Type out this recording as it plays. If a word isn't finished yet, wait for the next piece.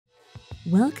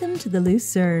Welcome to the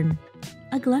Lucerne,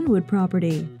 a Glenwood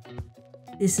property.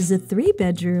 This is a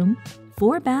 3-bedroom,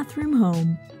 4-bathroom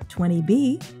home,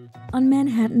 20B, on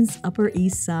Manhattan's Upper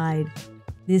East Side.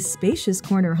 This spacious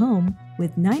corner home,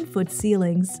 with 9-foot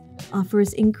ceilings,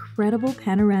 offers incredible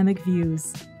panoramic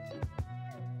views.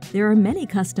 There are many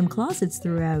custom closets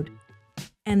throughout,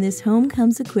 and this home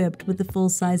comes equipped with a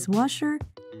full-size washer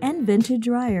and vented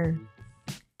dryer.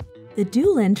 The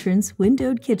dual-entrance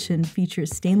windowed kitchen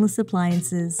features stainless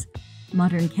appliances,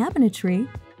 modern cabinetry,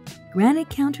 granite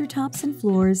countertops and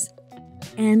floors,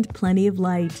 and plenty of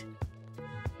light.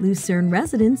 Lucerne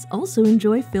residents also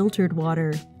enjoy filtered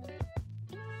water.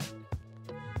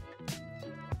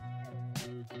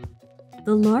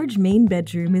 The large main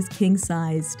bedroom is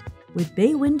king-sized, with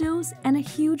bay windows and a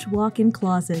huge walk-in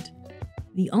closet.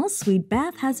 The ensuite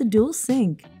bath has a dual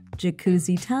sink,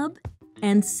 jacuzzi tub,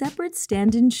 and separate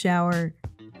stand-in shower.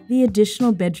 The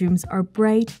additional bedrooms are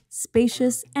bright,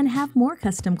 spacious, and have more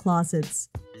custom closets.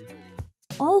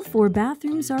 All 4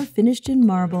 bathrooms are finished in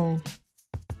marble.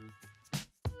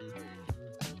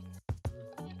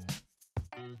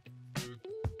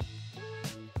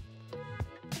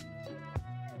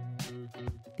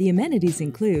 The amenities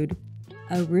include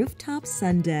a rooftop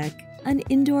sun deck, an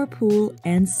indoor pool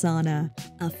and sauna,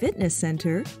 a fitness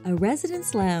center, a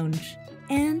residence lounge,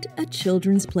 and a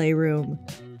children's playroom.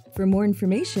 For more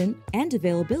information and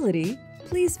availability,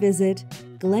 please visit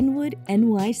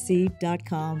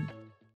glenwoodnyc.com.